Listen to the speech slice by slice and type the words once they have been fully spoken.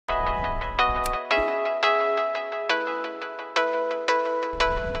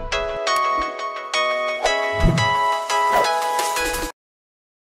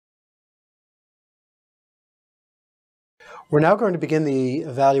We're now going to begin the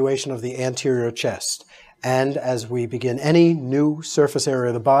evaluation of the anterior chest. And as we begin any new surface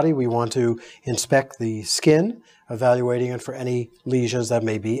area of the body, we want to inspect the skin, evaluating it for any lesions that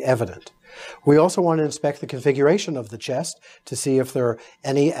may be evident. We also want to inspect the configuration of the chest to see if there are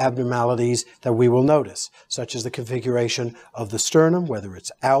any abnormalities that we will notice, such as the configuration of the sternum, whether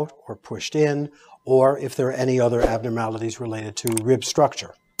it's out or pushed in, or if there are any other abnormalities related to rib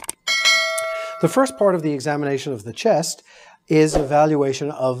structure. The first part of the examination of the chest is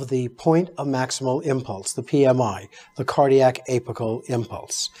evaluation of the point of maximal impulse, the PMI, the cardiac apical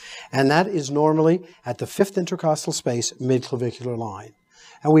impulse. And that is normally at the fifth intercostal space, midclavicular line.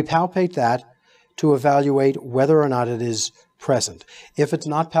 And we palpate that to evaluate whether or not it is present. If it's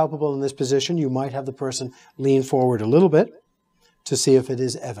not palpable in this position, you might have the person lean forward a little bit to see if it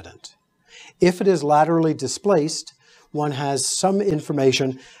is evident. If it is laterally displaced, one has some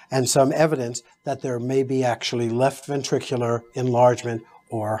information and some evidence that there may be actually left ventricular enlargement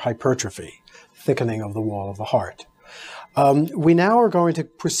or hypertrophy, thickening of the wall of the heart. We now are going to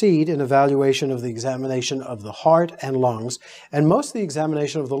proceed in evaluation of the examination of the heart and lungs, and most of the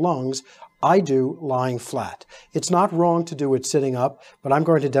examination of the lungs I do lying flat. It's not wrong to do it sitting up, but I'm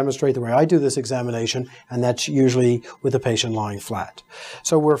going to demonstrate the way I do this examination, and that's usually with the patient lying flat.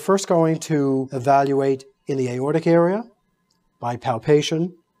 So we're first going to evaluate in the aortic area by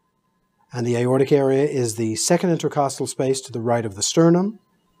palpation, and the aortic area is the second intercostal space to the right of the sternum.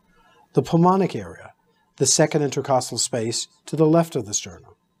 The pulmonic area, the second intercostal space to the left of the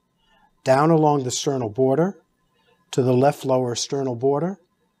sternum. Down along the sternal border, to the left lower sternal border,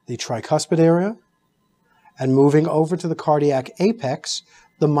 the tricuspid area, and moving over to the cardiac apex,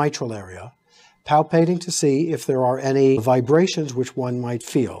 the mitral area, palpating to see if there are any vibrations which one might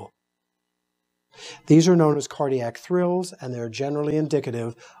feel. These are known as cardiac thrills, and they're generally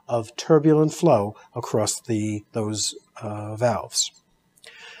indicative of turbulent flow across those valves.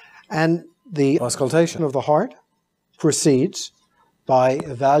 And the auscultation of the heart proceeds by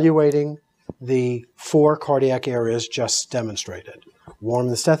evaluating the four cardiac areas just demonstrated. Warm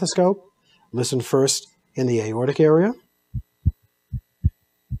the stethoscope, listen first in the aortic area,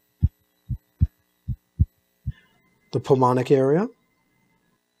 the pulmonic area,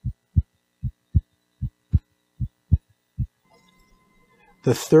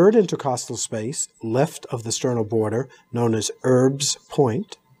 the third intercostal space left of the sternal border, known as Erb's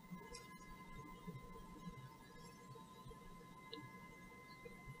point,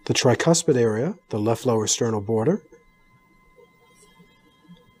 the tricuspid area, the left lower sternal border,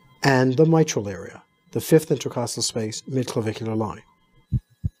 and the mitral area, the fifth intercostal space, midclavicular line.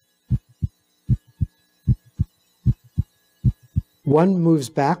 One moves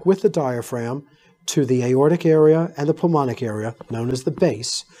back with the diaphragm to the aortic area and the pulmonic area, known as the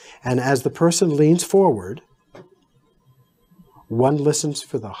base, and as the person leans forward, one listens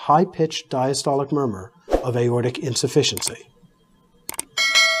for the high-pitched diastolic murmur of aortic insufficiency.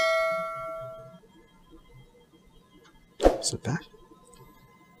 Sit back.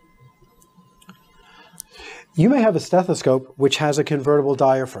 You may have a stethoscope which has a convertible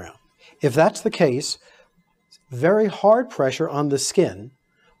diaphragm. If that's the case, very hard pressure on the skin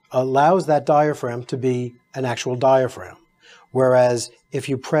allows that diaphragm to be an actual diaphragm. Whereas if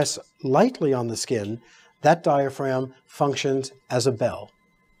you press lightly on the skin, that diaphragm functions as a bell.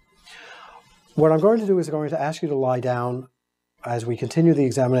 What I'm going to do is I'm going to ask you to lie down as we continue the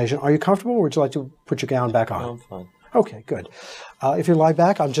examination. Are you comfortable, or would you like to put your gown back on? No, I'm fine. Okay, good. If you lie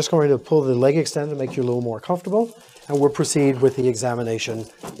back, I'm just going to pull the leg extender to make you a little more comfortable, and we'll proceed with the examination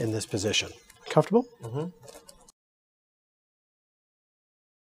in this position. Comfortable? Mm-hmm.